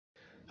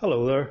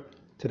Hello there.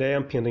 Today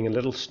I'm painting a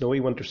little snowy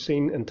winter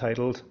scene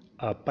entitled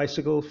A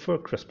Bicycle for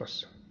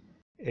Christmas.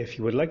 If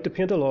you would like to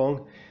paint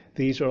along,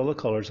 these are all the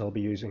colours I'll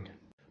be using.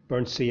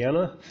 Burnt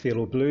sienna,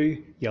 phthalo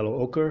blue, yellow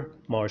ochre,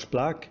 Mars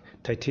black,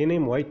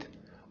 titanium white,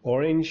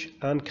 orange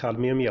and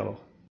cadmium yellow.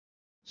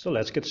 So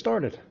let's get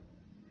started.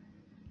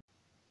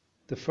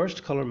 The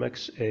first colour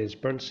mix is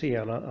burnt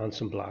sienna and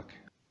some black.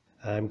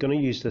 I'm going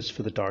to use this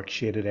for the dark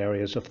shaded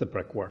areas of the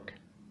brickwork.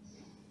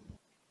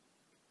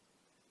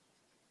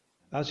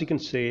 As you can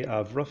see,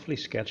 I've roughly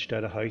sketched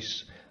out a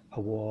house, a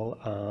wall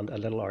and a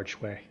little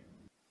archway.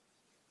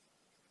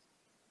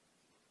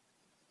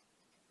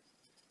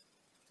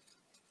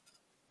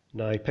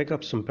 Now pick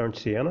up some burnt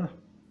sienna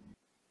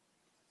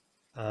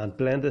and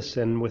blend this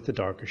in with the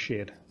darker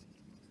shade.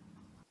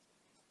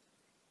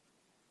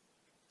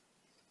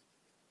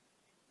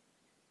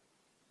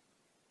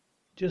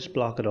 Just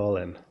block it all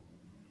in.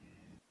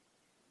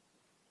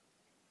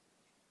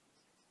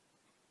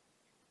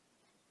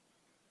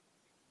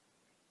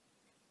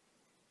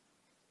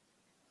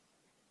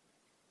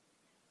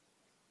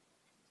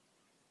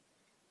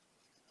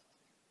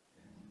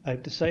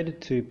 I've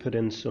decided to put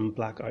in some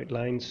black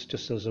outlines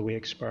just as a wee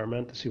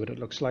experiment to see what it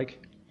looks like,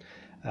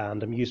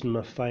 and I'm using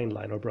my fine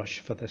liner brush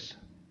for this.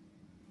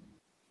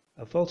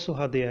 I've also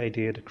had the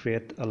idea to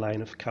create a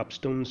line of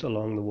capstones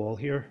along the wall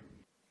here.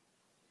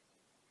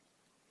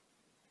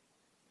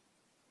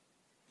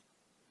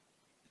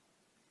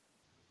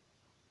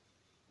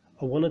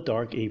 I want a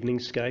dark evening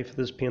sky for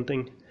this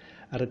painting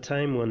at a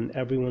time when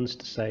everyone's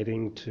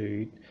deciding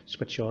to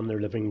switch on their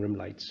living room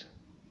lights.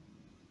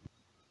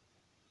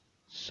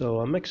 So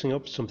I'm mixing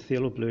up some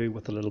phthalo blue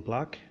with a little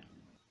black.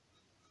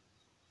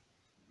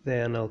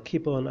 Then I'll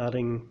keep on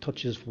adding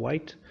touches of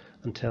white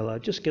until I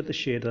just get the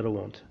shade that I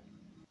want.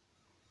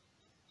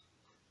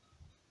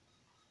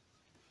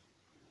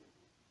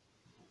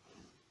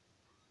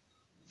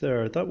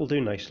 There, that will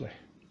do nicely.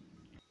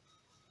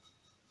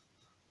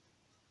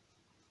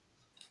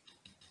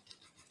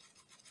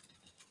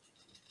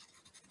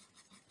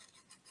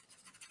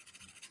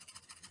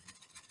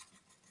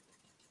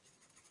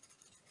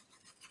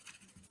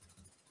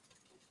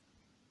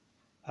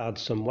 Add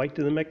some white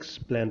to the mix,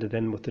 blend it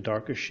in with the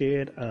darker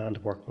shade and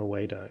work my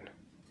way down.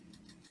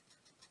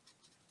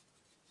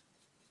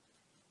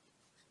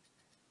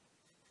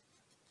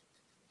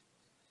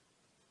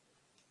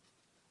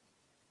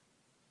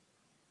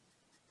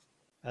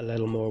 A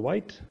little more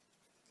white,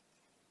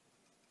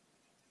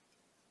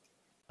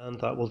 and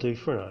that will do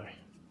for now.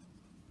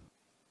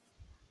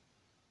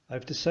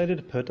 I've decided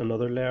to put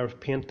another layer of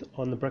paint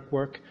on the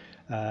brickwork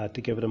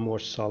to give it a more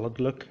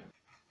solid look.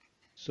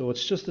 So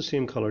it's just the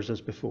same colours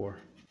as before.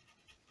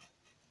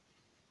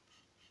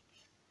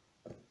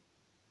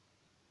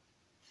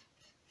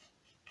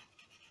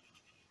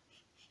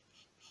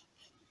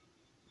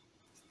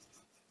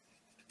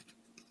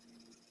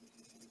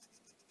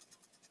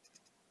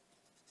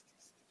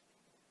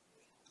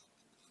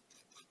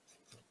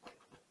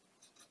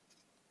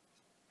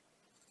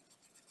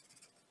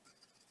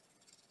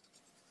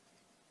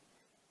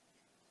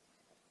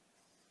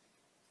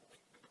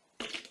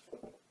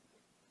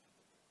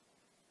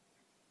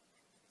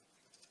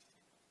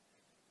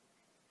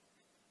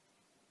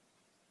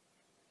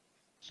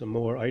 Some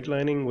more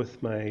outlining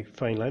with my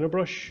fine liner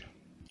brush.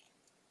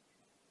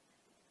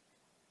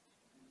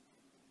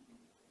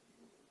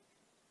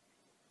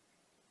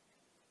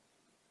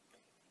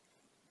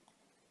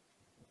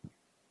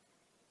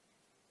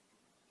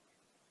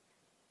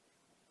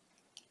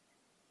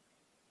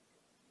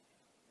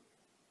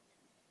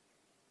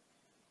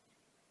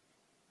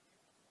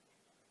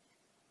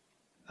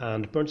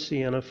 And burnt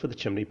sienna for the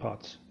chimney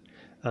pots.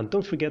 And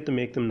don't forget to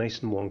make them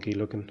nice and wonky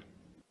looking.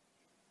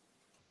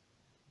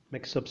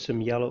 Mix up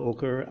some yellow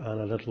ochre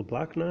and a little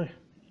black now.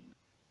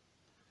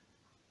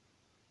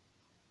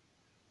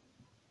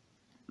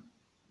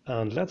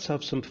 And let's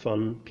have some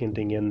fun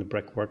painting in the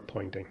brickwork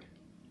pointing.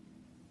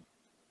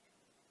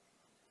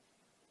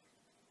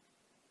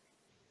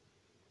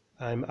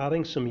 I'm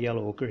adding some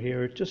yellow ochre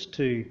here just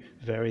to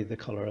vary the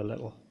colour a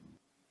little.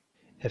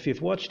 If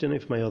you've watched any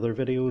of my other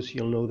videos,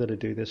 you'll know that I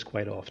do this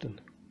quite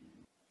often.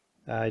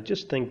 I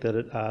just think that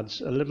it adds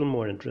a little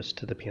more interest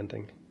to the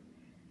painting.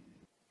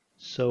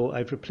 So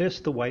I've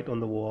replaced the white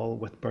on the wall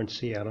with burnt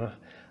sienna,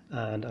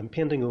 and I'm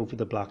painting over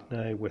the black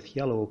now with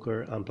yellow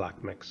ochre and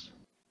black mix.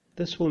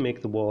 This will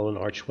make the wall and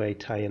archway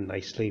tie in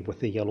nicely with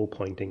the yellow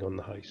pointing on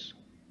the house.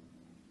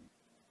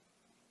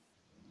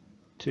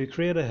 To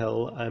create a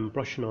hill, I'm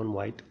brushing on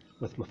white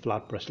with my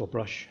flat bristle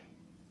brush.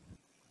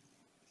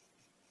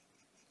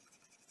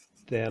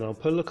 Then I'll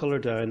pull the colour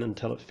down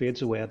until it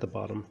fades away at the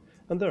bottom,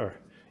 and there,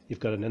 you've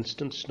got an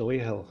instant snowy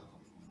hill.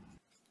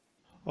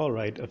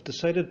 Alright, I've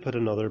decided to put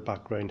another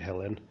background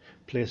hill in,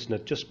 placing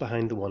it just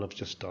behind the one I've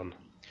just done.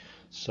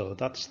 So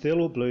that's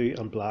phthalo blue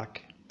and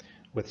black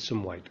with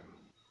some white.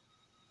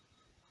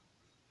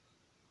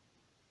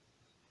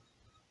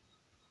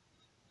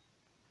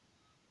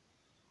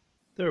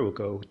 There we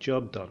go,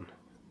 job done.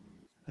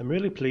 I'm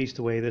really pleased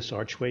the way this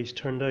archway's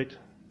turned out.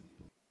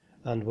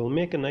 and we'll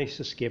make a nice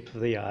escape for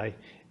the eye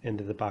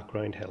into the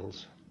background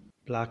hills.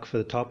 Black for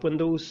the top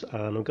windows,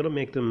 and I'm going to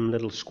make them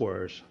little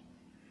squares.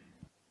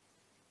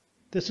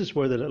 This is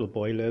where the little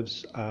boy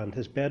lives, and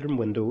his bedroom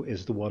window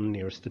is the one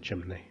nearest the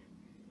chimney.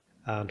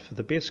 And for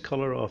the base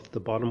colour of the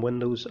bottom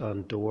windows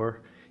and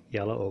door,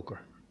 yellow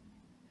ochre.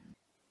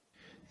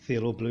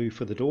 Phthalo blue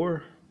for the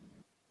door.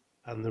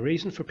 And the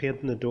reason for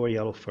painting the door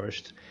yellow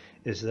first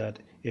is that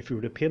if you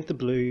were to paint the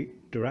blue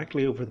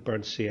directly over the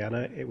burnt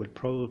sienna, it would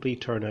probably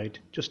turn out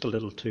just a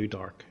little too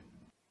dark.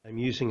 I'm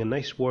using a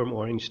nice warm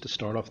orange to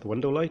start off the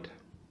window light,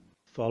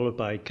 followed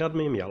by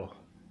cadmium yellow.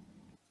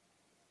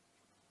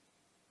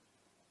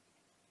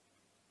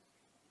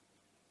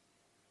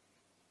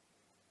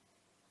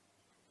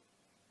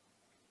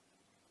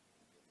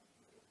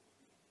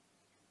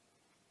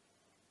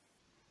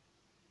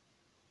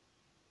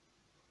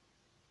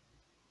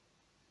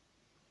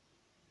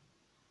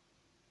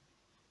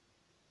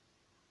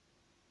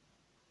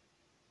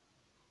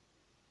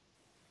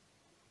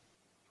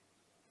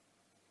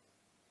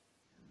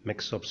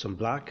 Mix up some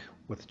black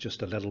with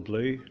just a little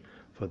blue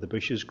for the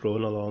bushes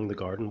growing along the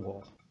garden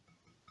wall.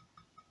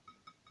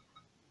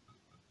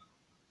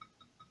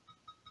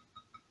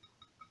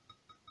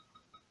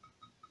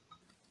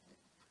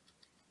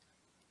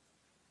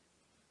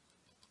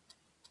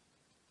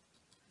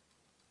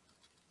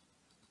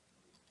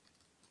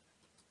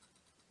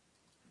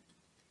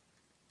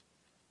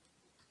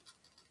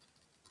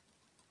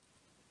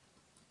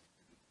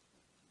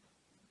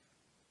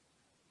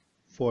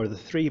 For the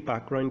three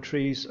background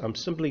trees, I'm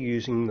simply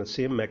using the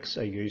same mix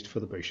I used for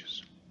the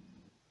bushes.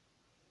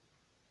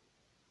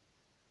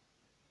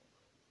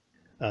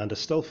 And I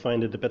still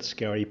find it a bit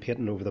scary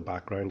painting over the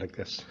background like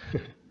this.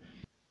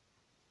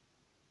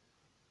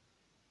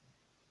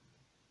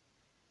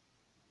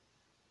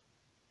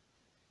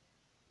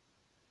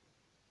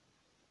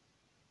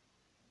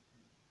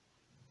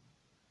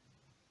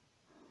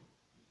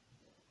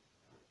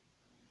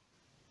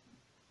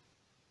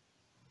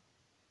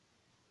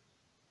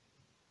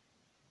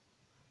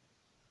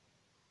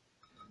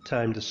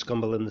 Time to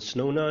scumble in the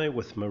snow now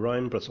with my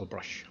round bristle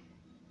brush.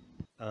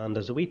 And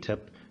as a wee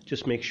tip,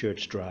 just make sure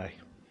it's dry.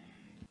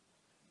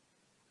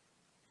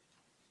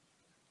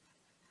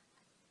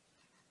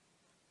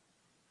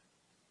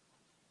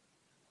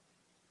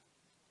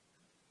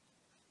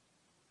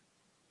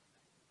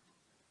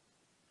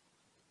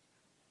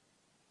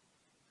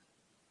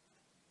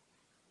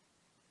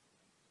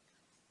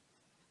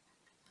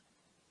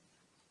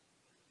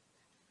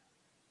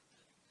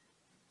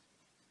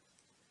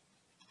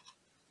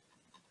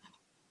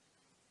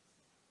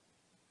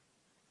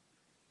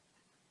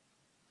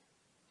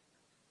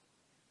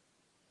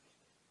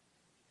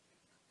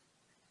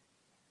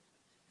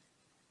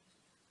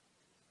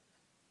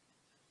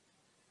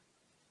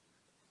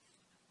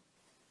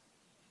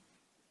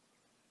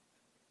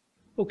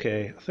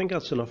 Okay, I think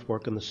that's enough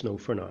work on the snow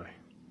for now.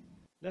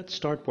 Let's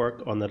start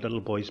work on the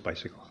little boy's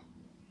bicycle.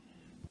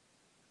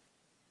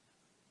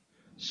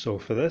 So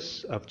for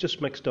this, I've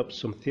just mixed up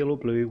some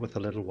phthalo blue with a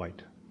little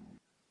white.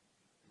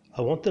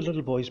 I want the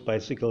little boy's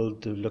bicycle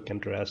to look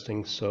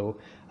interesting, so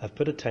I've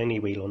put a tiny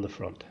wheel on the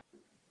front.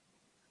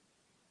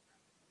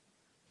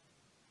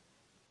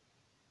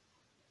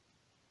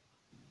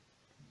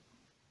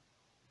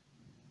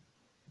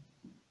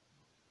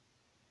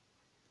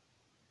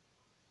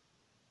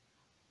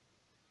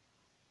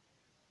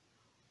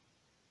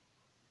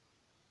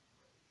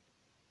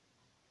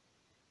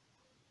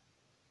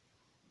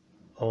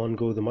 On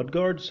go the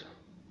mudguards.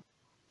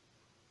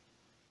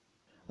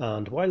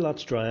 And while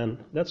that's drying,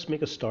 let's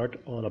make a start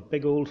on a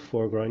big old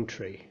foreground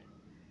tree,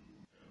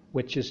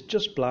 which is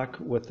just black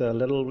with a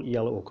little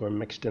yellow ochre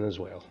mixed in as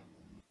well.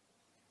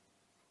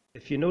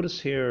 If you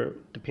notice here,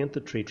 to paint the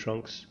tree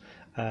trunks,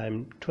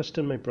 I'm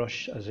twisting my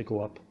brush as I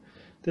go up.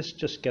 This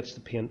just gets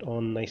the paint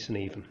on nice and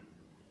even.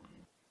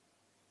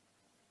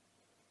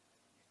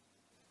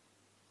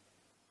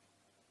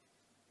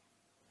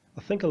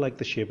 I think I like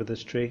the shape of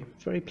this tree.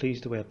 Very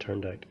pleased the way it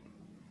turned out.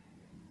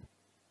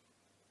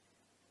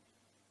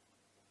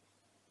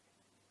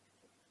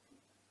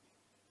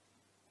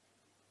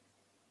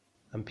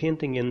 I'm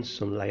painting in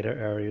some lighter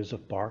areas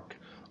of bark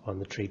on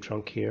the tree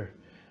trunk here,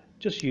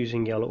 just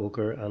using yellow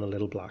ochre and a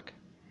little black.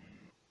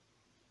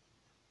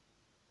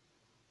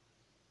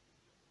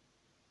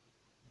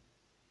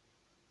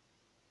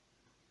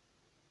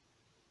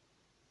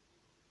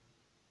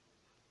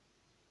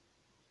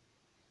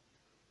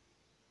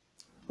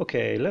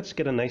 Okay, let's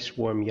get a nice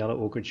warm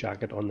yellow ochre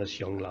jacket on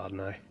this young lad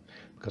now,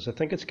 because I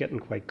think it's getting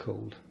quite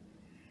cold.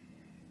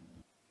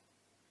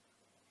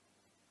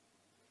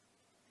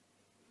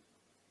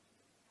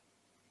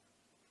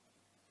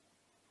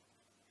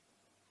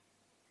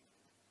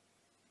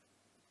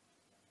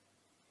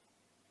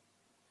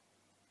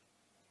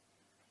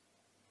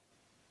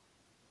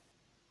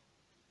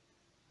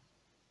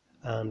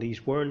 And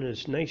he's wearing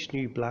his nice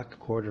new black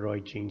corduroy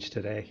jeans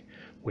today,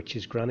 which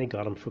his granny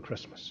got him for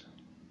Christmas.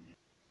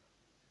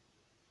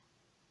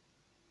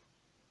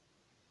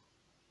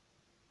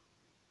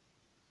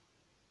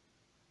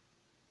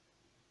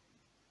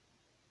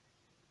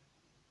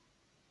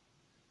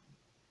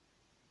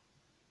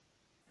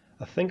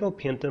 I think I'll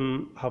paint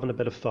him having a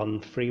bit of fun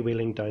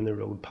freewheeling down the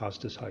road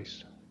past his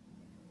house.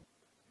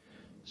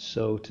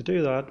 So to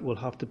do that, we'll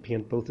have to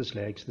paint both his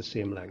legs the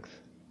same length.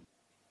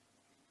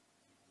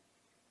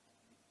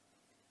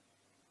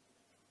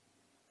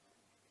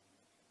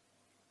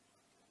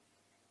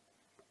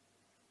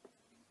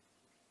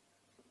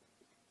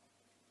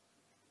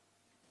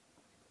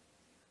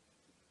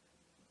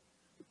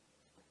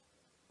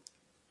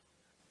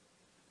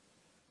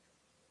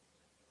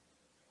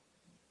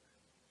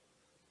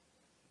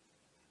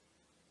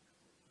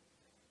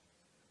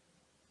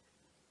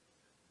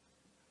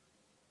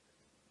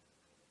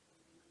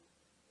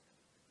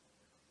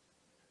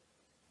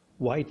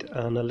 White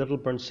and a little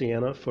burnt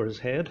sienna for his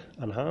head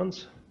and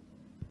hands.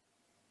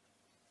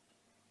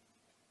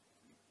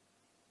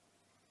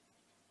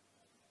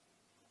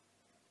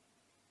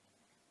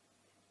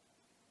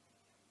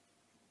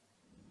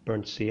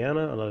 Burnt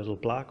sienna and a little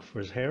black for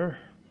his hair.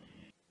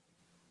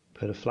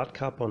 Put a flat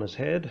cap on his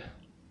head.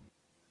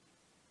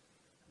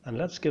 And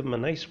let's give him a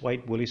nice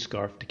white woolly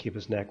scarf to keep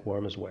his neck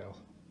warm as well.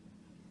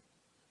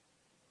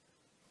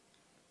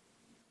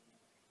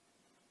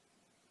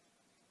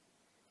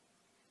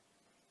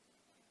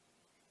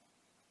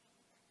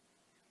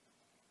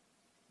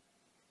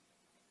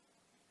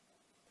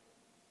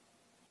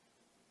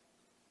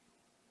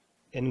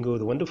 In go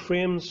the window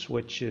frames,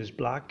 which is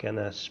black and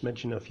a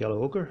smidgen of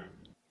yellow ochre.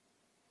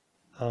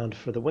 And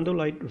for the window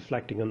light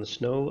reflecting on the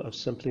snow, I've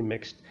simply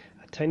mixed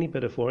a tiny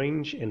bit of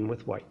orange in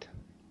with white.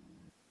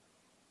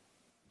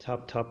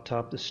 Tap, tap,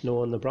 tap the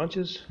snow on the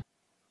branches.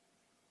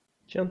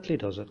 Gently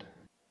does it.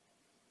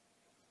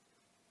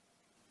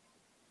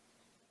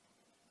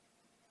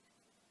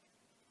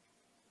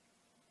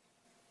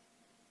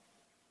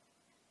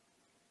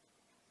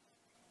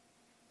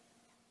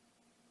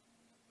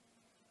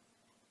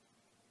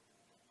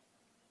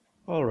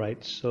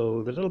 Alright,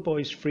 so the little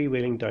boy's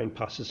freewheeling down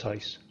past his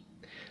house.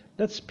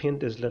 Let's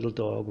paint his little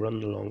dog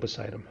running along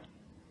beside him.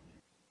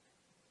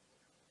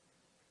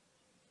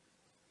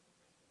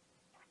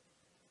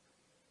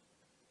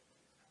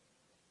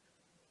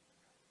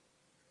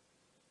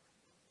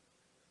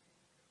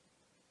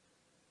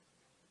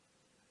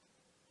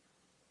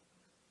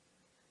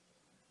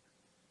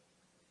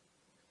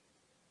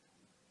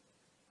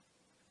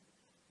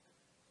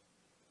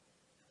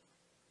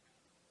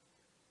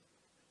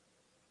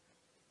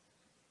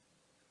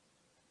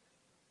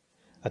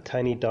 A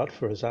tiny dot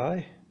for his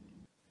eye,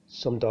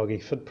 some doggy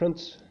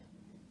footprints,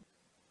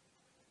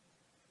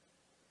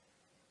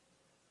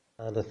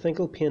 and I think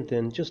I'll paint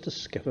in just a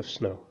skip of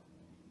snow.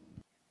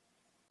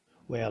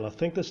 Well, I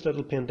think this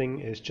little painting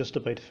is just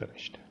about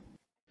finished.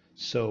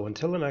 So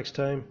until the next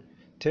time,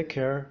 take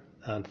care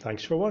and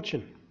thanks for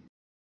watching.